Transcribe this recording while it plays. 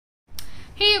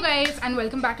Hey you guys, and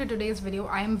welcome back to today's video.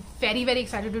 I am very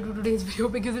excited to do today's video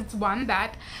because it's one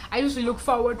that I just look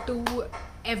forward to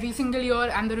every single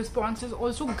year, and the response is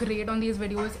also great on these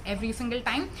videos every single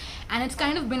time, and it's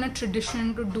kind of been a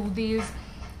tradition to do these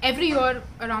every year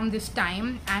around this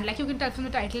time. And like you can tell from the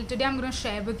title, today I'm going to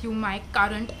share with you my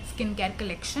current skincare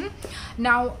collection.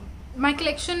 Now my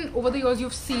collection over the years,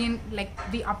 you've seen like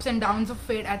the ups and downs of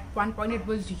it. At one point it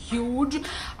was huge,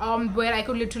 where I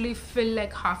could literally fill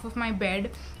like half of my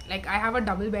bed. Like I have a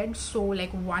double bed, so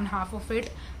like one half of it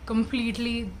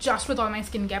completely just with all my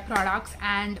skincare products.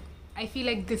 And I feel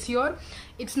like this year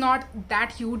it's not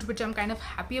that huge, which I'm kind of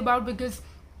happy about, because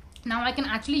now I can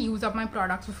actually use up my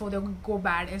products before they go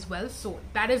bad as well, so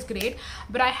that is great.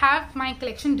 But I have my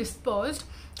collection dispersed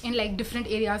in like different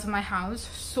areas of my house,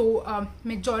 so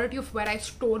majority of where I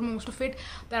store most of it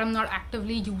that I'm not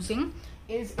actively using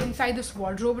is inside this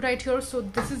wardrobe right here. So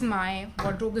this is my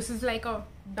wardrobe. This is like a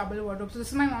double wardrobe. So this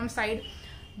is my mom's side,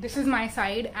 this is my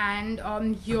side, and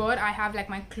here I have like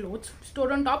my clothes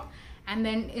stored on top, and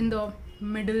then in the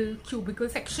middle cubicle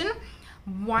section,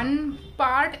 one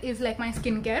part is like my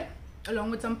skincare along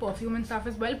with some perfume and stuff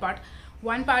as well, but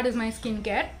one part is my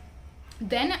skincare.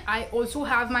 Then I also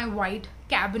have my white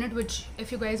cabinet, which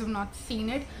if you guys have not seen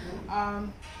it,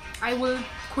 I will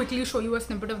quickly show you a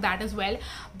snippet of that as well.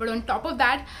 But on top of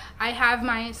that, I have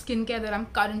my skincare that I'm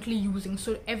currently using.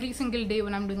 So every single day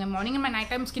when I'm doing my morning and my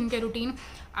nighttime skincare routine,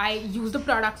 I use the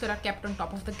products that are kept on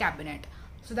top of the cabinet.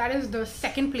 So that is the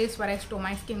second place where I store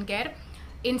my skincare.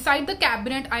 Inside the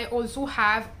cabinet, I also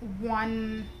have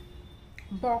one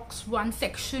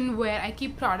section where I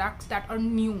keep products that are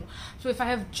new. So if I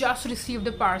have just received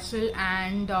a parcel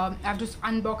and I've just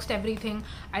unboxed everything,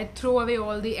 I throw away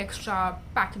all the extra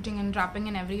packaging and wrapping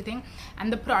and everything,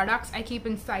 and the products I keep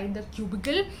inside the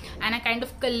cubicle, and I kind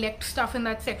of collect stuff in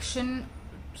that section,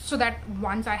 so that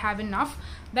once I have enough,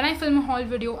 then I film a haul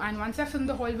video, and once I film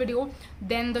the haul video,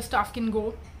 then the stuff can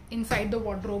go inside the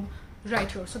wardrobe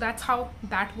right here. So that's how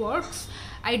that works.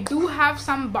 I do have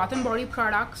some Bath and Body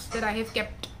products that I have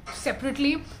kept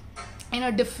separately in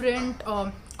a different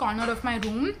corner of my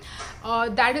room.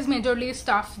 That is majorly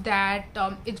stuff that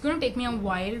it's going to take me a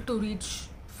while to reach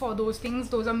for those things.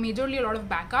 Those are majorly a lot of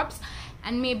backups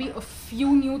and maybe a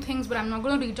few new things, but I'm not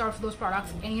going to reach out for those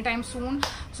products anytime soon.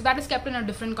 So that is kept in a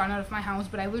different corner of my house,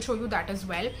 but I will show you that as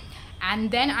well. And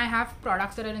then I have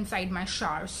products that are inside my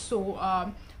shower.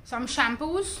 So some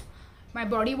shampoos, my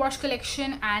body wash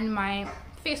collection, and my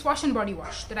face wash and body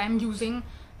wash that I'm using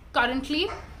currently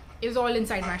is all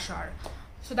inside my shower.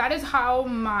 So that is how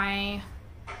my,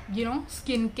 you know,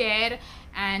 skincare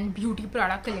and beauty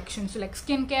product collection, so like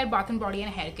skincare, bath and body,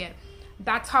 and hair care,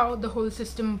 that's how the whole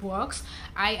system works.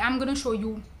 I am going to show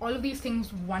you all of these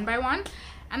things one by one,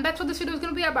 and that's what this video is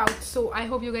going to be about. So I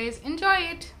hope you guys enjoy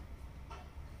it.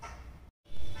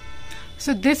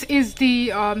 So this is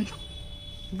the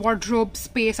wardrobe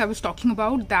space I was talking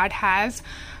about, that has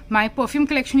my perfume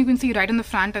collection, you can see right in the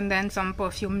front, and then some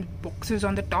perfume boxes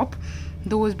on the top.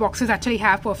 Those boxes actually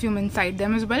have perfume inside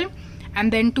them as well.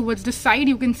 And then towards the side,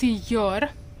 you can see here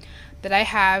that I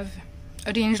have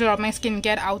arranged a lot of my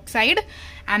skincare outside.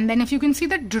 And then if you can see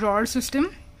the drawer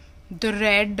system, the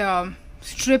red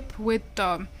strip with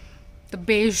the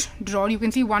beige drawer, you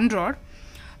can see one drawer.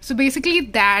 So basically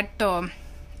that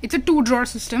it's a 2-drawer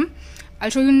system. I'll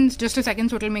show you in just a second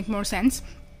so it'll make more sense.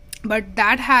 But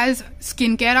that has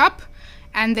skincare up,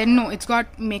 and then no, it's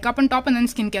got makeup on top and then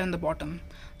skincare on the bottom.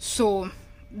 So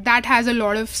that has a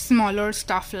lot of smaller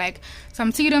stuff like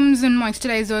some serums and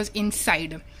moisturizers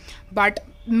inside. But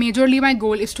majorly my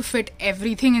goal is to fit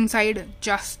everything inside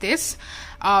just this.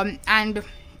 And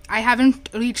I haven't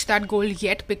reached that goal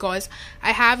yet because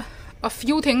I have a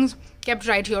few things kept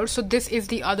right here. So this is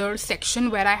the other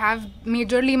section where I have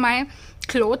majorly my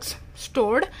clothes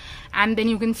stored, and then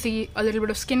you can see a little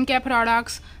bit of skincare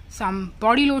products, some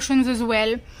body lotions as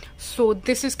well. So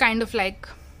this is kind of like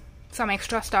some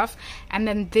extra stuff. And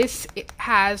then this, it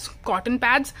has cotton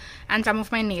pads and some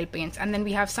of my nail paints, and then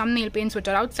we have some nail paints which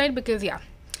are outside because yeah,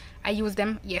 I used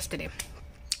them yesterday.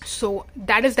 So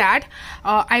that is that.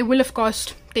 I will of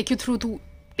course take you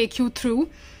through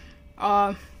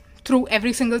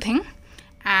every single thing,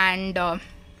 and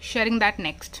sharing that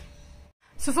next.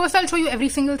 So first I'll show you every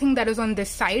single thing that is on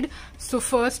this side. So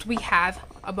first we have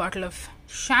a bottle of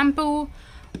shampoo,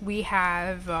 we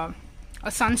have a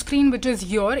sunscreen which is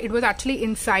here. It was actually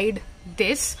inside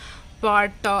this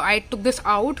but I took this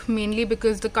out mainly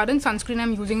because the current sunscreen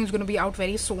I'm using is going to be out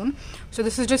very soon, so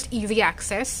this is just easy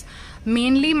access.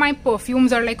 Mainly my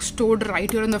perfumes are like stored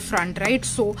right here in the front, right?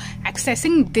 So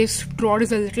accessing this drawer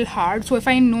is a little hard. So if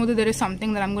I know that there is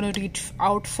something that I'm going to reach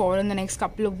out for in the next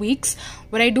couple of weeks,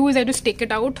 what I do is I just take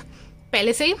it out.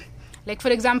 Pehle se, like for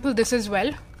example this as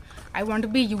well, I want to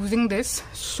be using this,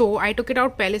 so I took it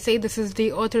out pehle se. This is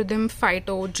the Earth Rhythm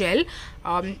Phyto Gel.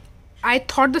 I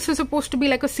thought this is supposed to be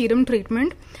like a serum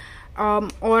treatment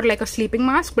or like a sleeping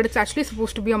mask, but it's actually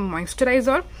supposed to be a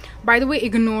moisturizer. By the way,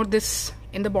 ignore this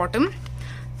in the bottom.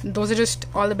 Those are just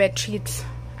all the bed sheets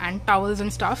and towels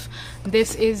and stuff.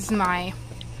 This is my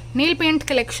nail paint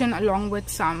collection along with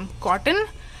some cotton,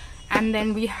 and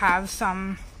then we have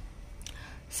some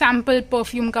sample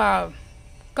perfume ka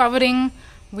covering.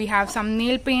 We have some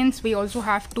nail paints. We also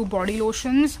have 2 body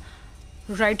lotions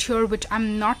right here, which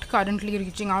I'm not currently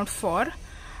reaching out for.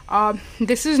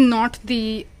 This is not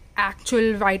the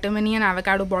actual vitamin E and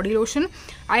avocado body lotion.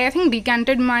 I think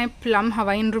decanted my plum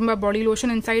Hawaiian Rumba body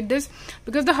lotion inside this,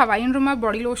 because the Hawaiian Rumba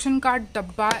body lotion ka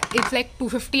dabba is like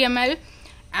 250 ml,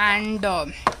 and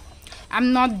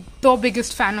I'm not the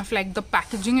biggest fan of like the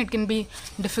packaging. It can be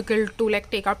difficult to like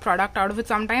take our product out of it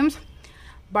sometimes.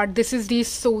 But this is the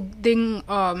soothing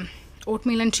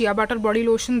oatmeal and chia butter body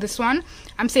lotion. This one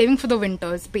I'm saving for the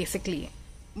winters basically,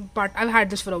 but I've had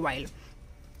this for a while.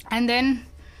 And then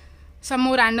some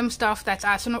more random stuff, that's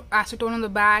acetone on the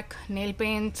back, nail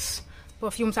paints,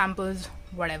 perfume samples,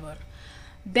 whatever.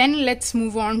 Then let's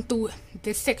move on to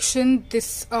this section.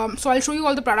 So I'll show you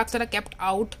all the products that are kept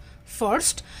out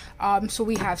first. So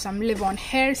we have some Live On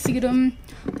hair serum.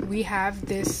 We have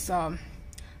this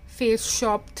Face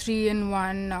Shop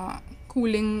 3-in-1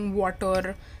 cooling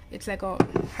water. It's like a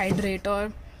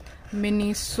hydrator.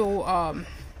 Miniso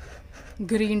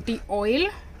green tea oil.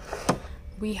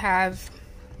 We have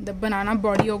the banana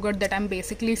body yogurt that I'm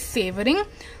basically savoring.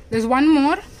 There's one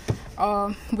more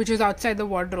which is outside the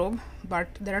wardrobe, but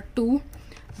there are 2.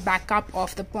 Backup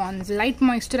of the Pond's light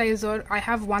moisturizer. I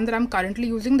have one that I'm currently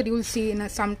using that you will see in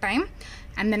some time,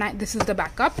 and then this is the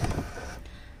backup.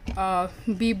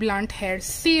 Be Blunt hair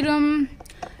serum,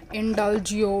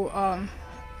 Indulgio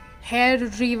hair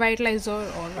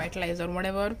revitalizer or vitalizer,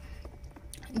 whatever.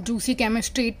 Juicy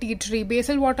Chemistry tea tree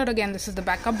basil water. Again, this is the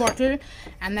backup bottle,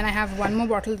 and then I have one more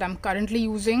bottle that I'm currently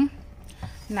using.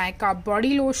 Nykaa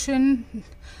body lotion.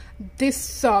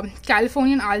 This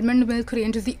Californian almond milk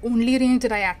range is the only range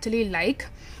that I actually like,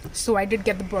 so I did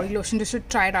get the body lotion just to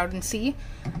try it out and see.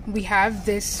 We have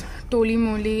this Toli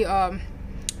Moly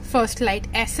First Light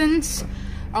essence.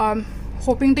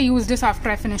 Hoping to use this after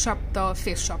I finish up the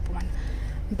Face Shop one.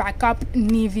 Backup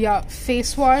Nivea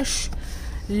face wash.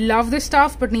 Love this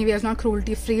stuff, but Nivea is not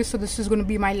cruelty free, so this is going to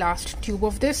be my last tube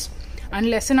of this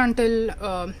unless and until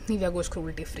Nivea goes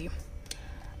cruelty free.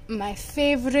 My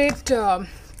favorite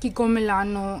Kiko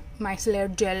Milano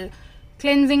micellar gel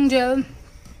cleansing gel.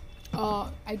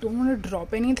 I don't want to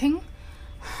drop anything.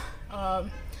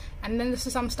 And then this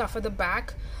is some stuff at the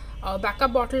back.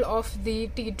 Backup bottle of the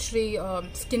tea tree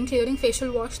skin clearing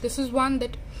facial wash. This is one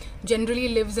that generally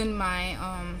lives in my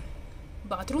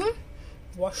bathroom,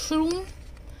 washroom,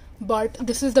 but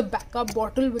this is the backup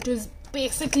bottle, which is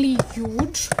basically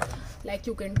huge, like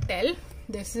you can tell.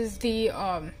 This is the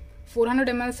 400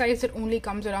 ml size that only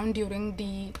comes around during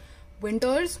the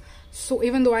winters. So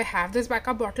even though I have this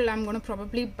backup bottle, I'm gonna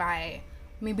probably buy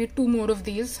maybe 2 more of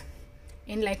these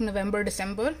in like November,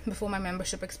 December, before my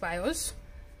membership expires.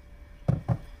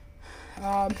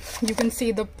 You can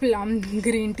see the Plum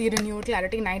Green Tea Renewed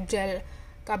Clarity Night Gel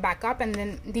ka backup, and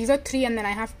then these are 3, and then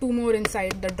I have 2 more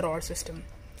inside the drawer system.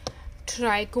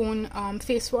 Tricone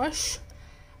face wash.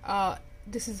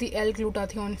 This is the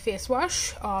L-Glutathione face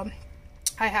wash.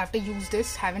 I have to use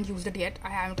this, haven't used it yet, I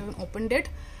haven't even opened it.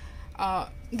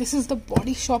 This is the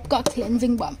Body Shop ka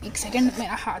cleansing balm. एक second,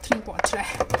 मेरा हाथ नहीं पहुँच रहा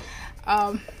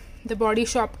है. The Body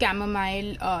Shop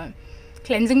chamomile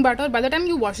cleansing butter. By the time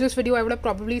you watch this video, I would have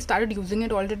probably started using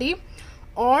it already,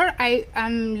 or I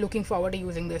am looking forward to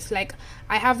using this. Like,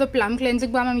 I have the plum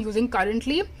cleansing balm I'm using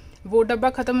currently. वो डब्बा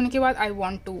खत्म होने के बाद I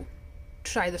want to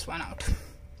try this one out.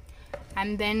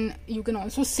 And then you can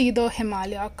also see the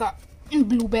Himalaya ka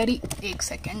blueberry. एक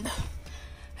second.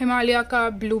 Himalaya ka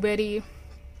blueberry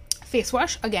face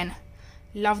wash. Again,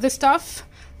 love this stuff.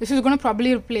 This is going to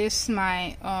probably replace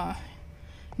my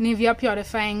Nivea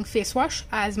purifying face wash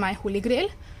as my holy grail.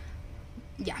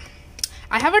 Yeah,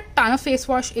 I have a ton of face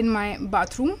wash in my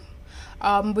bathroom,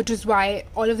 which is why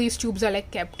all of these tubes are like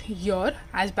kept here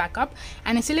as backup,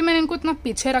 and इसलिए मैंने इनको इतना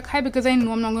पीछे रखा है because I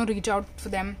know I'm not going to reach out for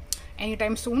them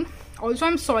anytime soon. Also,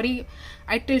 I'm sorry,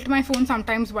 I tilt my phone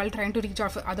sometimes while trying to reach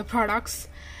out for other products.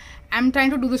 I'm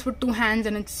trying to do this with 2 hands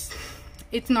and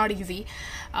it's not easy.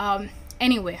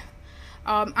 Anyway,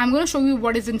 I'm going to show you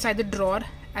what is inside the drawer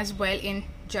as well in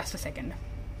just a second.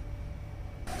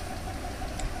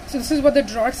 So this is what the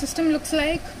drawer system looks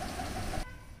like.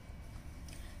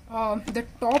 The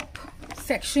top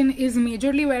section is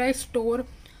majorly where I store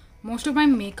most of my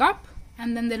makeup,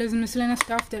 and then there is miscellaneous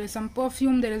stuff. There is some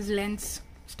perfume, there is lens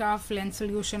stuff, lens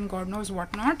solution, god knows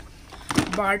what not.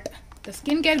 But the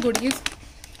skincare goodies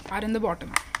are in the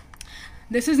bottom.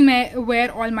 This is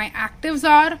where all my actives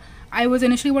are. I was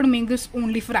initially going to make this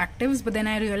only for actives, but then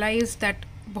I realized that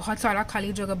बहुत सारा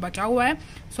खाली जगह बचा हुआ है.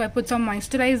 So I put some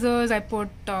moisturizers, I put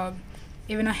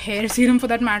even a hair serum for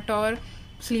that matter,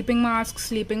 sleeping mask,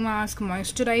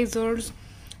 moisturizers.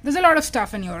 There's a lot of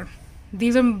stuff in here.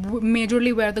 These are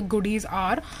majorly where the goodies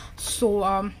are. So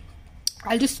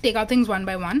I'll just take out things one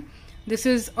by one. This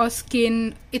is a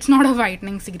skin, it's not a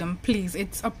whitening serum, please.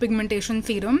 It's a pigmentation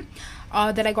serum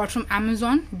that I got from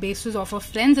Amazon, basis of a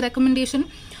friend's recommendation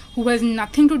who has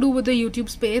nothing to do with the YouTube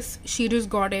space. She just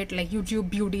got it, like YouTube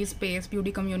beauty space,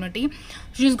 beauty community.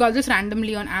 She just got this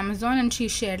randomly on Amazon and she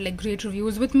shared like great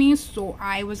reviews with me. So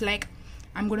I was like,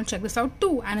 I'm going to check this out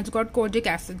too. And it's got kojic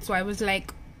acid. So I was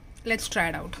like, let's try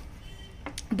it out.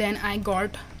 Then I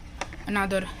got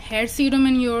another hair serum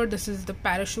in here. This is the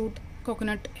Parachute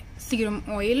Coconut Serum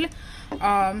Oil.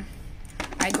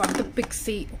 I got the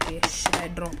Pixi. Okay, should I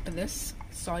drop this?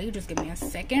 Sorry, just give me a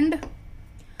second.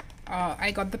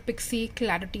 I got the Pixi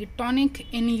Clarity Tonic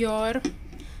in here.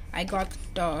 I got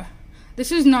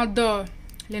this is not the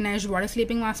Laneige water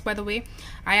sleeping mask, by the way.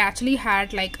 I actually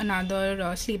had like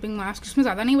another sleeping mask जिसमें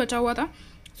ज़्यादा नहीं बचा हुआ था,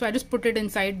 so I just put it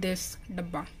inside this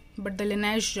dabba. But the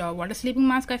Laneige water sleeping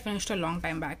mask I finished a long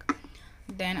time back.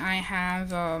 Then I have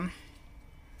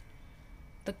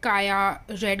the Kaya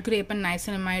Red Grape and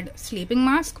Niacinamide sleeping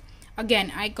mask.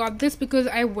 Again, I got this because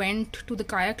I went to the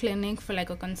Kaya clinic for like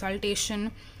a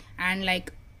consultation, and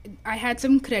like I had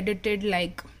some credited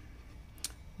like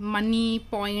money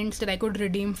points that I could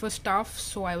redeem for stuff.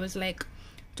 So I was like,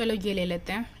 chalo ye le lete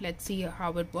hain, let's see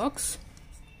how it works.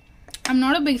 I'm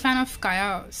not a big fan of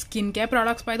Kaya skincare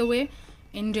products, by the way,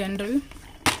 in general,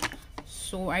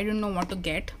 so I didn't know what to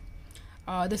get.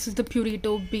 This is the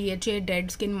Purito BHA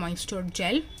Dead Skin Moisture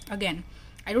Gel. Again,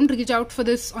 I don't reach out for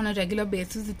this on a regular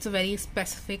basis. It's a very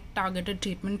specific targeted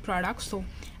treatment product, so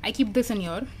I keep this in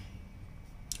here.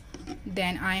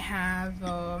 Then I have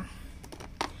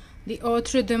the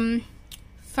Earth Rhythm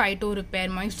Phyto Repair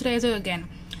Moisturizer. Again,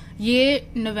 ये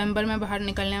November में बाहर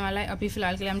निकलने वाला है. अभी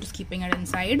फिलहाल के लिए I'm just keeping it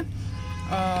inside.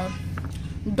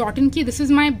 Dot & Key. This is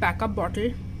my backup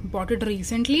bottle. Bought it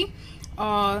recently.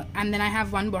 And then I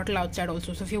have one bottle outside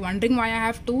also. So if you're wondering why I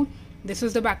have two, this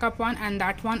is the backup one, and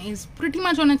that one is pretty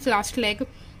much on its last leg.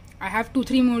 I have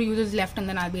 2-3 more uses left and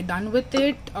then I'll be done with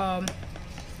it.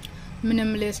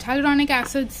 Minimalist Hyaluronic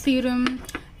Acid Serum,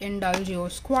 Indulgio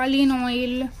Squalene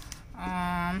Oil,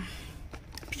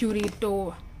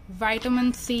 Purito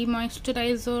Vitamin C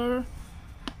Moisturizer,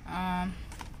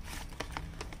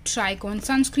 Tricone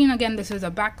Sunscreen. Again, this is a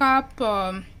backup.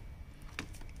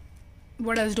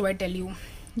 What else do I tell you?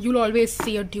 You'll always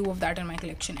see a tube of that in my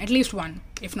collection, at least one,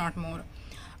 if not more.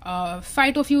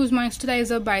 Phytofuse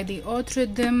Moisturizer by the Earth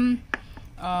Rhythm,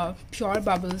 Pure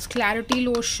Bubbles Clarity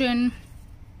Lotion,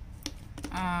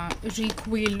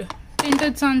 Recoil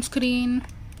Tinted Sunscreen,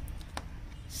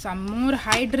 some more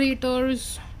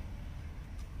hydrators,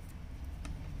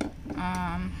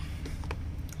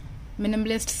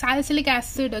 Minimalist Salicylic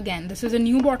Acid. Again, this is a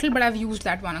new bottle, but I've used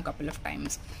that one a couple of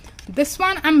times. This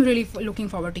one I'm really looking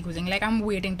forward to using, like I'm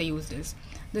waiting to use this.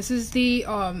 This is the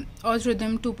Earth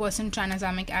Rhythm 2%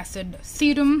 Tranexamic Acid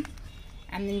Serum.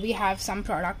 And then we have some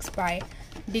products by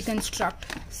Deconstruct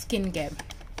Skincare.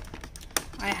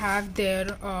 I have their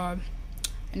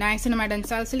Niacinamide and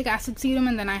Salicylic Acid Serum,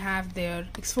 and then I have their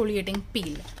Exfoliating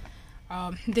Peel.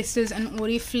 This is an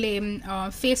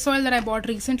Oriflame face oil that I bought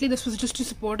recently. This was just to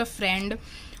support a friend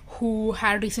who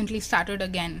had recently started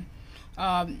again.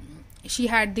 She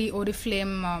had the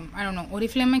Oriflame, I don't know,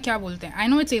 Oriflame mein kya bolte hain? I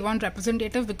know it's Avon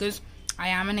representative because I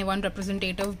am an Avon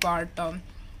representative, but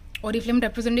Oriflame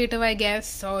representative, I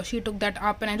guess. She took that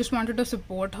up and I just wanted to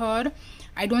support her.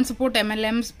 I don't support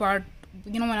MLMs, but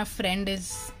you know, when a friend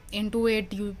is into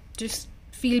it, you just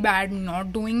feel bad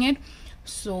not doing it.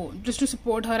 So just to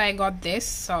support her, I got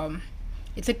this.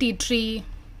 It's a tea tree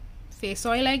face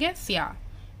oil, I guess. Yeah,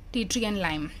 tea tree and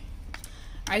lime.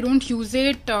 I don't use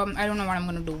it. I don't know what I'm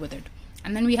going to do with it.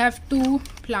 And then we have 2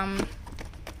 plum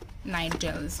night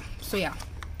gels. So yeah,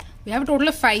 we have a total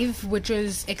of 5, which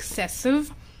is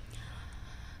excessive.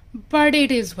 but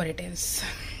it is what it is.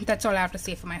 That's all I have to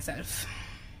say for myself.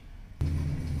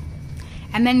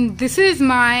 And then this is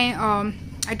my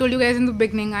I told you guys in the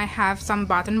beginning, I have some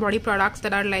Bath and Body products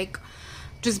that are like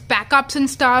just backups and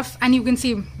stuff. And you can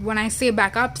see when I say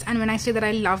backups and when I say that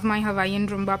I love my Hawaiian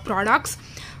Rumba products,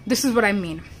 this is what I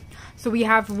mean. So we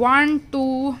have 1,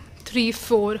 2, 3,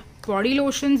 4 body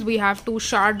lotions, we have 2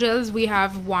 shower gels, we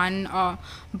have 1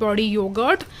 body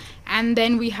yogurt, and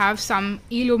then we have some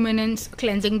Illuminance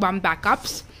cleansing balm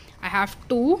backups. I have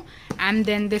 2, and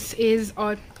then this is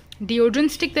a deodorant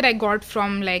stick that I got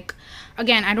from, like,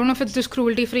 again, I don't know if it's just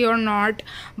cruelty free or not,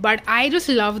 but I just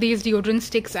love these deodorant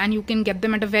sticks, and you can get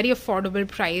them at a very affordable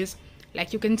price,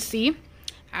 like you can see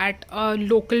at a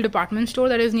local department store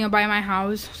that is nearby my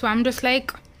house. So I'm just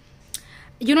like,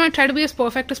 you know, I try to be as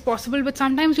perfect as possible, but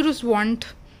sometimes you just want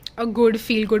a good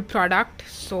feel good product,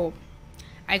 so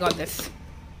I got this.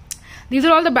 These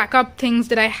are all the backup things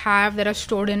that I have that are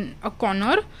stored in a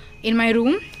corner in my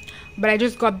room, but I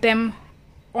just got them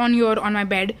on my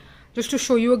bed just to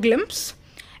show you a glimpse.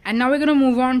 And now we're gonna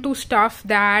move on to stuff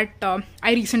that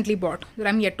I recently bought that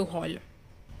I'm yet to haul.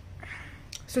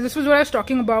 So this was what I was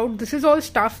talking about. This is all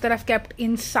stuff that I've kept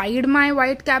inside my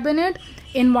white cabinet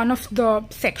in one of the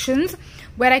sections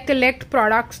where I collect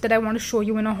products that I want to show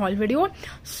you in a haul video.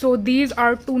 So these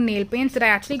are 2 nail paints that I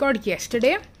actually got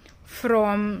yesterday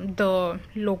from the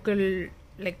local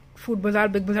like food bazaar,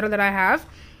 big bazaar that I have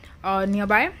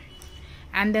nearby.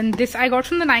 And then this I got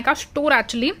from the Nykaa store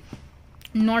actually,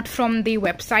 not from the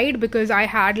website, because I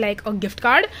had like a gift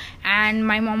card and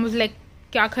my mom was like,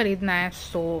 kya kharidna hai?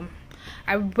 So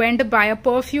I went to buy a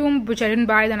perfume, which I didn't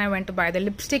buy. Then I went to buy the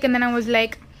lipstick, and then I was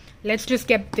like, let's just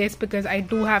get this because I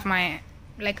do have my,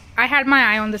 like, I had my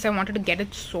eye on this. I wanted to get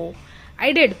it, so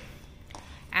I did.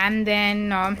 And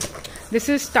then this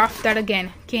is stuff that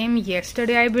again came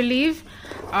yesterday, I believe.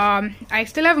 I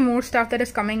still have more stuff that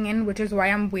is coming in, which is why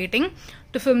I'm waiting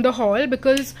to film the haul,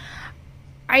 because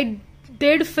I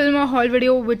did film a haul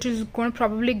video which is going to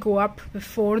probably go up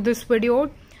before this video,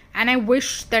 and I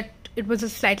wish that it was a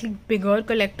slightly bigger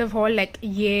collective haul, like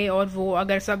ye or wo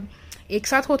agar sab ek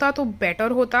sath hota to better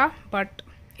hota, but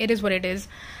it is what it is.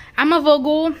 I'm a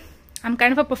Virgo, I'm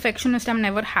kind of a perfectionist, I'm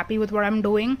never happy with what I'm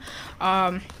doing.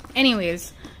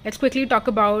 Anyways, let's quickly talk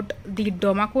about the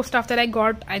Derma Co stuff that I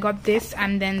got. I got this,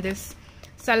 and then this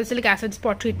salicylic acid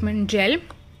spot treatment gel.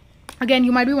 Again,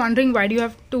 you might be wondering, why do you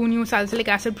have 2 new salicylic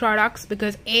acid products?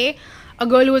 Because A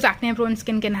girl who has acne prone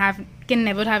skin can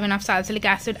never have enough salicylic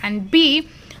acid, and B,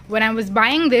 when I was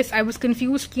buying this, I was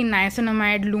confused ki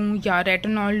niacinamide loo ya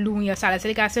retinol loo ya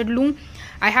salicylic acid loo.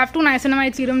 I have 2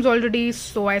 niacinamide serums already,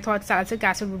 so I thought salicylic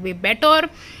acid would be better,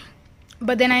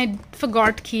 but then I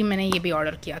forgot ki maine ye bhi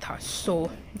order kiya tha.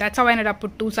 So that's how I ended up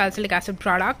with 2 salicylic acid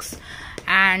products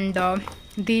and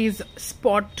these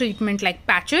spot treatment like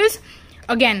patches.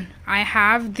 Again, I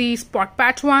have the spot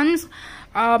patch ones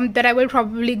that I will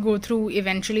probably go through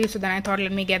eventually, so then I thought,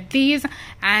 let me get these.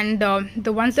 And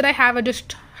the ones that I have are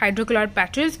just hydrocolored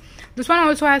patches. This one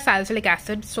also has salicylic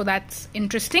acid, so that's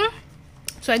interesting.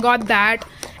 So I got that,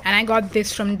 and I got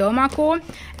this from Derma Co,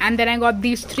 and then I got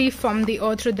these 3 from the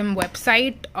Earth Rhythm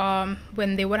website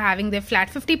when they were having their flat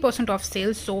 50% off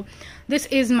sales. So this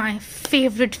is my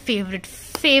favorite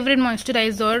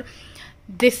moisturizer.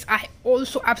 This I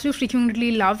also absolutely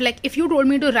freakingly love. Like, if you told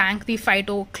me to rank the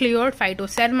Phyto Clear, Phyto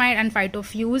Ceramide and Phyto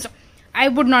Fuse, I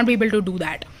would not be able to do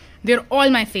that. They're all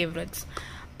my favorites,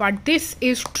 but this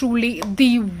is truly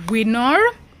the winner.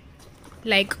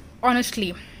 Like,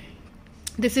 honestly,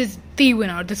 this is the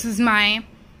winner. This is my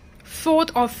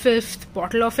 4th or 5th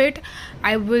bottle of it.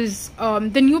 I was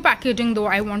the new packaging though,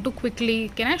 I want to quickly,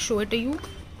 can I show it to you?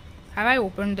 Have I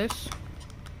opened this?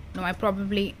 No, I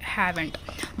probably haven't.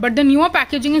 But the newer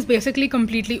packaging is basically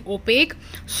completely opaque,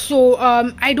 so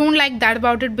I don't like that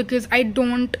about it, because I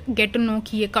don't get to know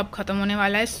ki ye kab khatam hone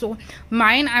wala hai. So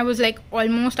mine I was like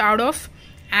almost out of,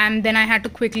 and then I had to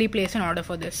quickly place an order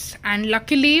for this, and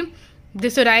luckily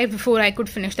this arrived before I could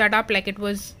finish that up. Like, it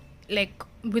was like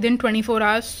within 24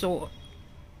 hours, so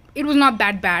it was not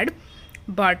that bad.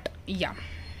 But yeah,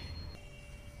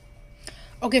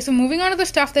 okay, so moving on to the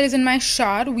stuff that is in my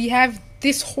shower, we have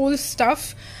this whole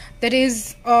stuff that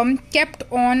is kept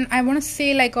on, I want to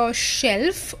say, like a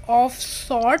shelf of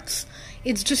sorts.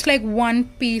 It's just like one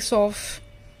piece of,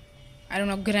 I don't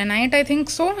know, granite, I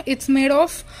think so it's made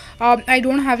of. I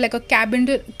don't have like a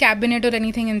cabinet or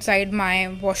anything inside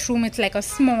my washroom. It's like a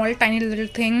small tiny little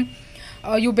thing.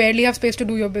 You barely have space to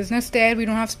do your business there. We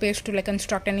don't have space to like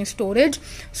construct any storage.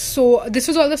 So this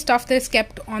is all the stuff that's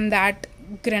kept on that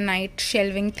granite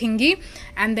shelving thingy,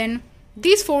 and then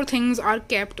these 4 things are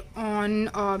kept on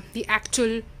the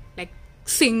actual like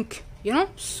sink, you know.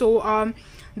 So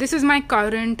this is my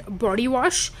current body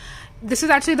wash. This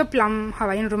is actually the Plum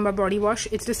Hawaiian Rumba body wash.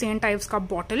 It's the St. Ives Cup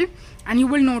bottle, and you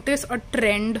will notice a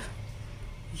trend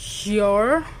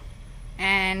here.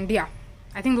 And yeah,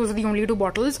 I think those are the only two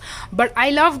bottles, but I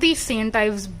love these St.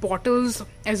 Ives bottles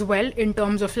as well in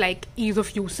terms of like ease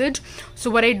of usage.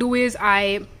 So what I do is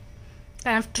I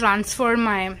kind of transfer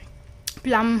my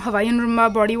Plum Hawaiian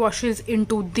Rumba body washes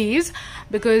into these,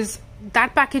 because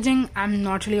that packaging I'm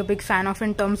not really a big fan of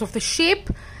in terms of the shape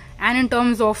and in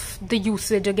terms of the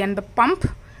usage. Again, the pump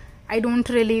I don't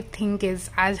really think is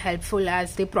as helpful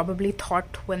as they probably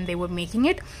thought when they were making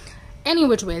it. Any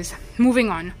which ways, moving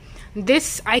on.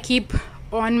 This I keep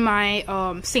on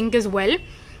my sink as well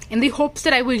in the hopes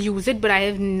that I will use it, but I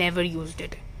have never used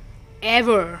it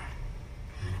ever.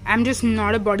 I'm just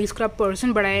not a body scrub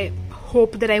person, but I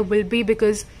hope that I will be,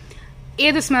 because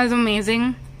A, this smells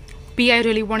amazing, B, I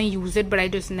really want to use it, but I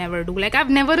just never do. Like, I've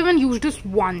never even used this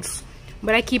once,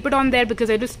 but I keep it on there because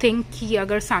I just think कि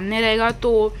अगर सामने रहेगा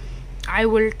तो I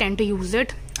will tend to use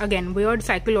it. Again, weird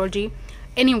psychology.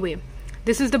 Anyway,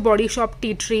 this is the Body Shop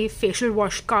Tea Tree Facial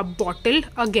Wash Ka bottle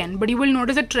again, but you will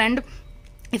notice a trend.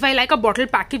 If I like a bottle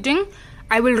packaging,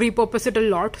 I will repurpose it a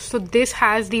lot. So this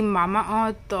has the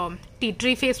Mamaearth Tea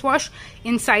Tree face wash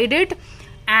inside it,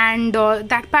 and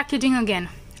that packaging again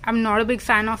I'm not a big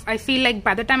fan of. I feel like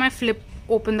by the time I flip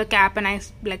open the cap and I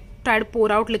like try to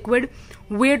pour out liquid,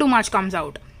 way too much comes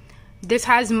out. This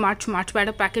has much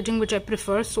better packaging, which I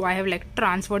prefer, so I have like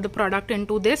transferred the product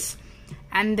into this.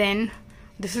 And then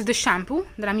this is the shampoo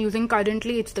that I'm using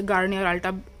currently. It's the Garnier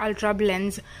Ultra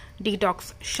Blends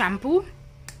Detox Shampoo.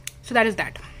 So that is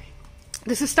that.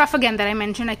 This is stuff again that I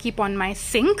mentioned I keep on my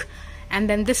sink, and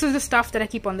then this is the stuff that I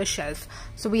keep on the shelf.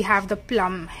 So we have the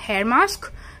Plum hair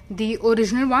mask, the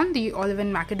original one, the olive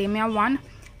and macadamia one,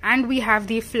 and we have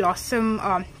the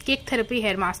Flossom Cake Therapy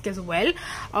hair mask as well.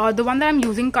 The one that I'm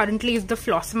using currently is the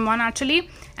Flossom one actually,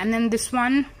 and then this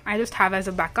one I just have as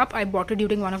a backup. I bought it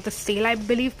during one of the sale, I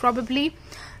believe, probably.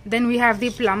 Then we have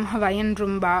the Plum Hawaiian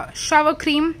Rumba shower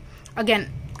cream. Again,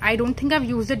 I don't think I've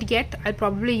used it yet. I'll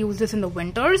probably use this in the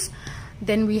winters.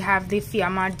 Then we have the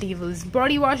Fiamma Devils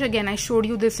body wash. Again, I showed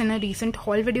you this in a recent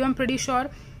haul video, I'm pretty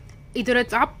sure. Either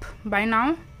it's up by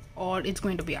now or it's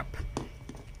going to be up.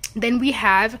 Then we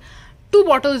have 2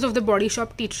 bottles of the Body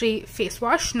Shop Tea Tree face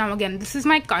wash. Now again, this is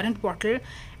my current bottle,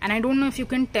 and I don't know if you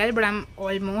can tell, but I'm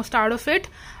almost out of it.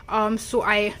 So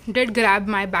I did grab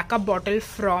my backup bottle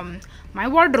from my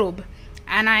wardrobe,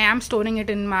 and I am storing it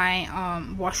in my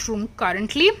washroom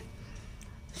currently.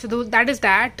 So that is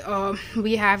that.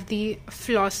 We have the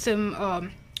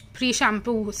Flossom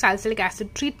pre-shampoo salicylic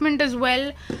acid treatment as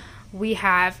well. We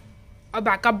have a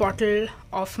backup bottle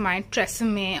of my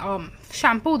Tresemme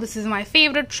shampoo. This is my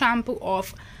favorite shampoo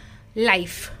of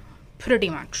life, pretty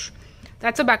much.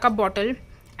 That's a backup bottle.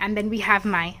 And then we have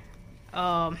my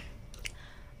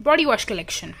body wash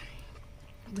collection.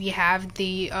 We have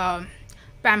the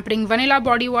Pampering Vanilla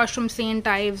body wash from St.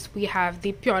 Ives. We have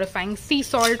the Purifying Sea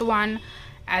Salt one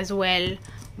as well.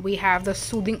 We have the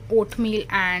Soothing Oatmeal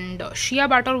and Shea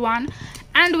Butter one.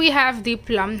 And we have the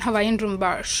Plum Hawaiian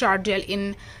Rumba shower gel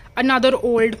in another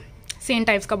old St.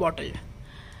 Ives ka bottle.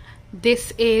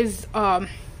 This is a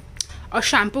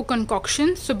shampoo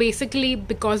concoction. So basically,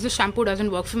 because the shampoo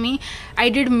doesn't work for me, I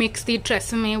did mix the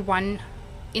Tresemme one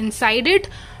inside it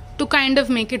to kind of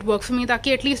make it work for me,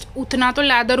 ताकि at least उतना तो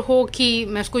lather हो कि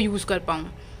मैं इसको use कर पाऊँ,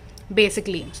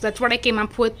 basically. So that's what I came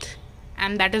up with,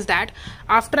 and that is that.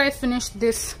 After I finish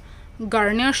this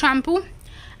Garnier shampoo,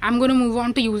 I'm going to move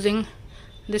on to using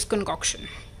this concoction.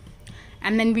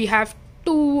 And then we have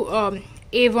 2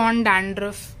 Avon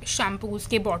dandruff shampoos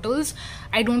ke bottles.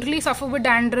 I don't really suffer with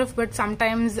dandruff, but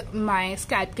sometimes my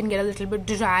scalp can get a little bit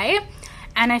dry,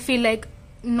 and I feel like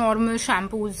normal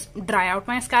shampoos dry out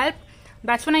my scalp.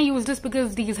 That's when I use this,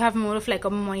 because these have more of like a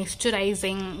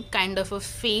moisturizing kind of a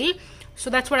feel.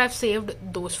 So that's what I've saved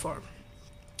those for.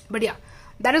 But yeah,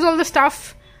 that is all the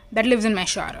stuff that lives in my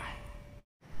shower.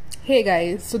 Hey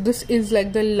guys, so this is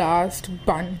like the last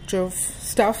bunch of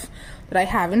stuff that I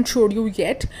haven't showed you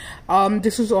yet.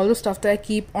 This is all the stuff that I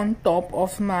keep on top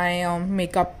of my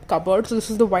makeup cupboard. So this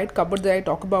is the white cupboard that I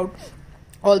talk about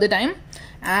all the time,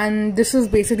 and this is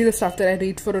basically the stuff that I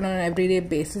reach for on an everyday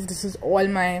basis. This is all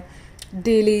my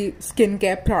daily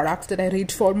skincare products that I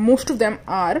reach for. Most of them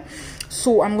are.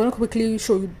 So I'm gonna quickly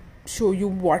show you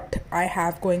what I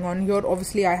have going on here.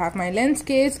 Obviously, I have my lens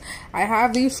case. I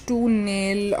have these 2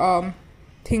 nail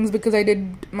things, because I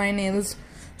did my nails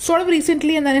sort of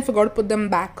recently and then I forgot to put them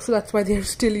back, so that's why they're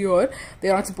still here.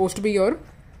 They're not supposed to be here.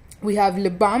 We have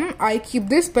lip balm. I keep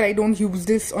this, but I don't use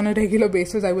this on a regular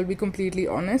basis. I will be completely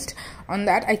honest on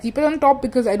that. I keep it on top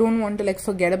because I don't want to like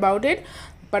forget about it,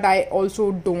 but I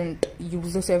also don't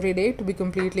use this every day, to be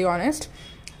completely honest.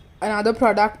 Another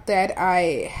product that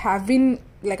I have been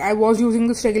like, I was using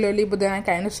this regularly, but then I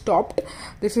kind of stopped.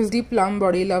 This is the Plum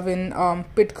Body Lovin'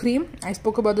 Pit Cream. I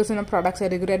spoke about this in a products I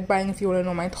regret buying. If you want to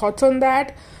know my thoughts on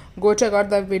that, go check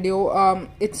out that video.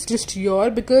 It's just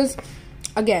here because,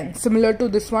 again, similar to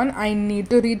this one, I need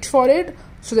to reach for it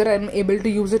so that I'm able to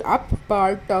use it up.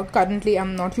 But currently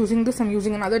I'm not using this. I'm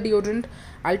using another deodorant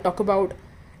I'll talk about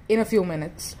in a few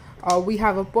minutes. We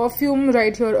have a perfume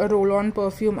right here, a roll-on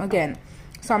perfume. Again,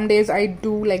 some days I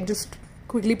do like just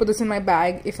quickly put this in my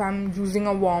bag if I'm using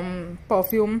a warm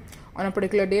perfume on a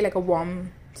particular day, like a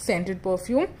warm scented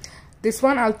perfume. This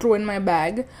one I'll throw in my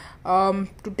bag to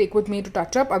take with me to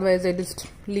touch up. Otherwise I just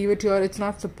leave it here. It's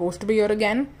not supposed to be here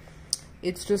again.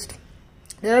 It's just,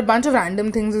 there are a bunch of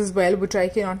random things as well which I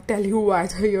cannot tell you why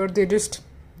they're here. They're just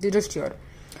here.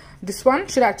 This one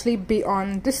should actually be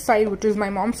on this side, which is my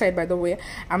mom's side, by the way.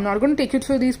 I'm not going to take you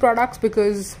through these products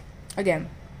because, again,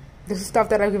 this is stuff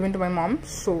that I've given to my mom.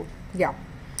 So yeah.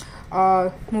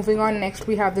 Moving on, next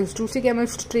we have this Juicy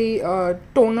Chemistry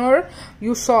toner.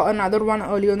 You saw another one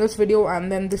earlier in this video,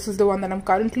 and then this is the one that I'm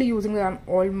currently using, that I'm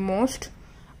almost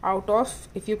out of.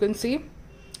 If you can see,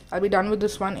 I'll be done with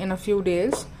this one in a few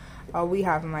days. We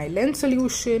have my lens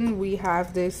solution. We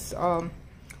have this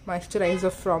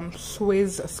moisturizer from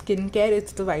Swizz Skincare.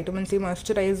 It's the vitamin C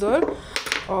moisturizer.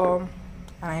 And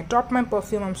I dropped my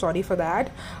perfume. I'm sorry for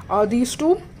that. These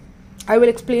two, I will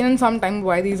explain in some time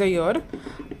why these are here.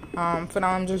 For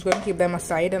now, I'm just going to keep them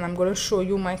aside, and I'm going to show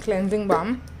you my cleansing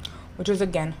balm, which is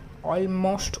again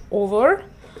almost over.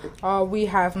 We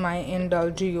have my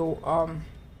Indulgio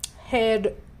hair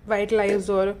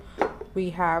vitalizer.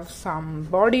 We have some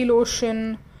body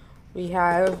lotion. We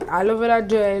have aloe vera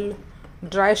gel,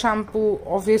 dry shampoo,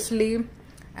 obviously,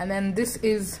 and then this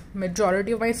is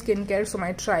majority of my skincare. So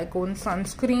my Tricone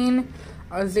sunscreen,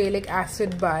 azelaic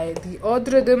acid by the Earth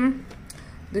Rhythm.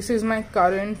 This is my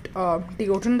current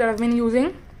deodorant that I've been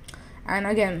using. And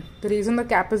again, the reason the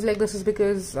cap is like this is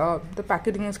because the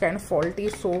packaging is kind of faulty,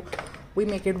 so we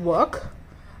make it work.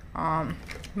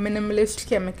 Minimalist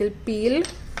chemical peel,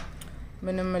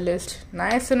 minimalist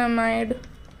niacinamide.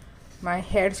 My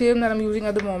hair serum that I'm using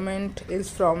at the moment is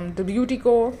from the Beauty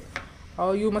Co.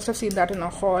 You must have seen that in a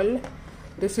haul.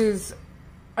 This is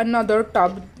another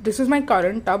tub. This is my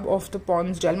current tub of the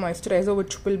Pond's Gel Moisturizer,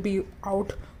 which will be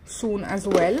out soon as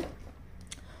well.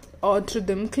 Earth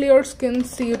Rhythm Clear Skin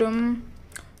Serum,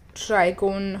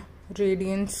 Tricone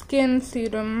Radiant Skin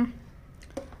Serum.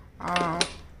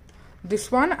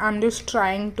 This one I'm just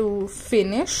trying to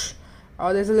finish.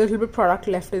 There's a little bit product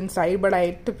left inside, but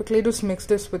I typically just mix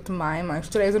this with my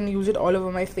moisturizer and use it all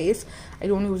over my face. I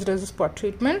don't use it as a spot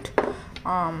treatment.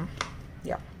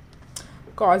 Yeah,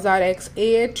 CosRx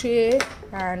AHA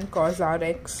and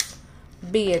CosRx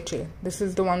BHA. This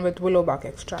is the one with willow bark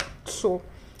extract. So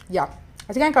yeah,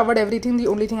 I think I covered everything. The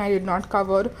only thing I did not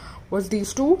cover was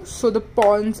these two. So the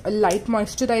Pond's Light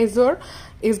Moisturizer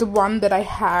is the one that I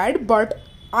had, but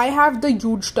I have the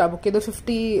huge tub, okay, the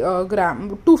 250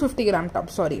 gram tub,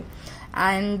 sorry,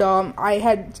 and I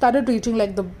had started reaching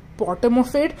like the bottom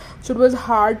of it, so it was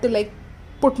hard to like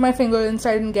put my finger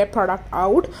inside and get product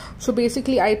out. So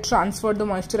basically I transferred the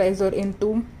moisturizer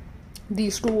into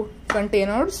these two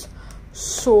containers.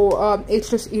 So it's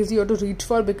just easier to reach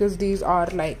for because these are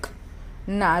like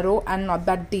narrow and not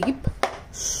that deep.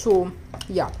 So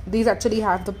yeah, these actually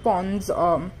have the Pond's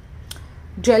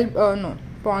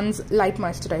Pond's Light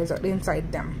Moisturizer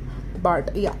inside them.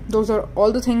 But yeah, those are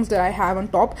all the things that I have on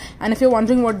top. And if you're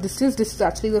wondering what this is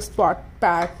actually the Spot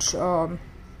Patch.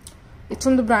 It's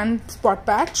from the brand Spot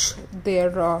Patch.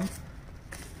 They're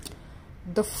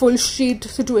the full sheet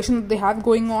situation that they have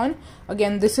going on.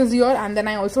 Again, this is here, and then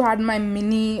I also had my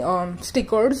mini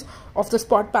stickers of the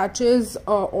Spot Patches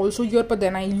also here, but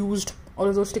then I used all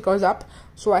of those stickers up,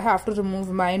 so I have to remove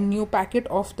my new packet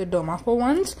of the Dermaco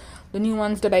ones, the new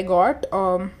ones that I got.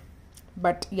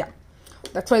 But yeah,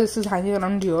 that's why this is hanging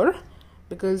around here,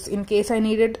 because in case I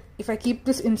need it, if I keep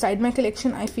this inside my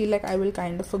collection, I feel like I will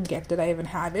kind of forget that I even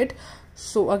have it.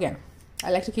 So again,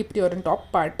 I like to keep it here on top.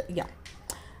 But yeah,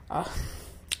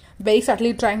 very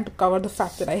subtly trying to cover the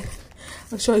fact that I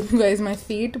was showing you guys my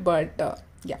feet. But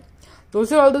yeah,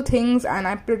 those are all the things, and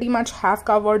I pretty much have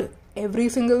covered every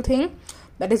single thing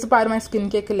that is a part of my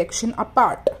skincare collection,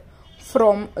 apart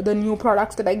from the new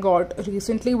products that I got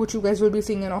recently, which you guys will be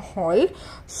seeing in a haul.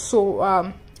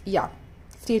 So yeah,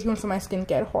 stay tuned for my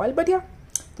skincare haul. But yeah,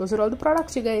 those are all the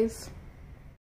products, you guys.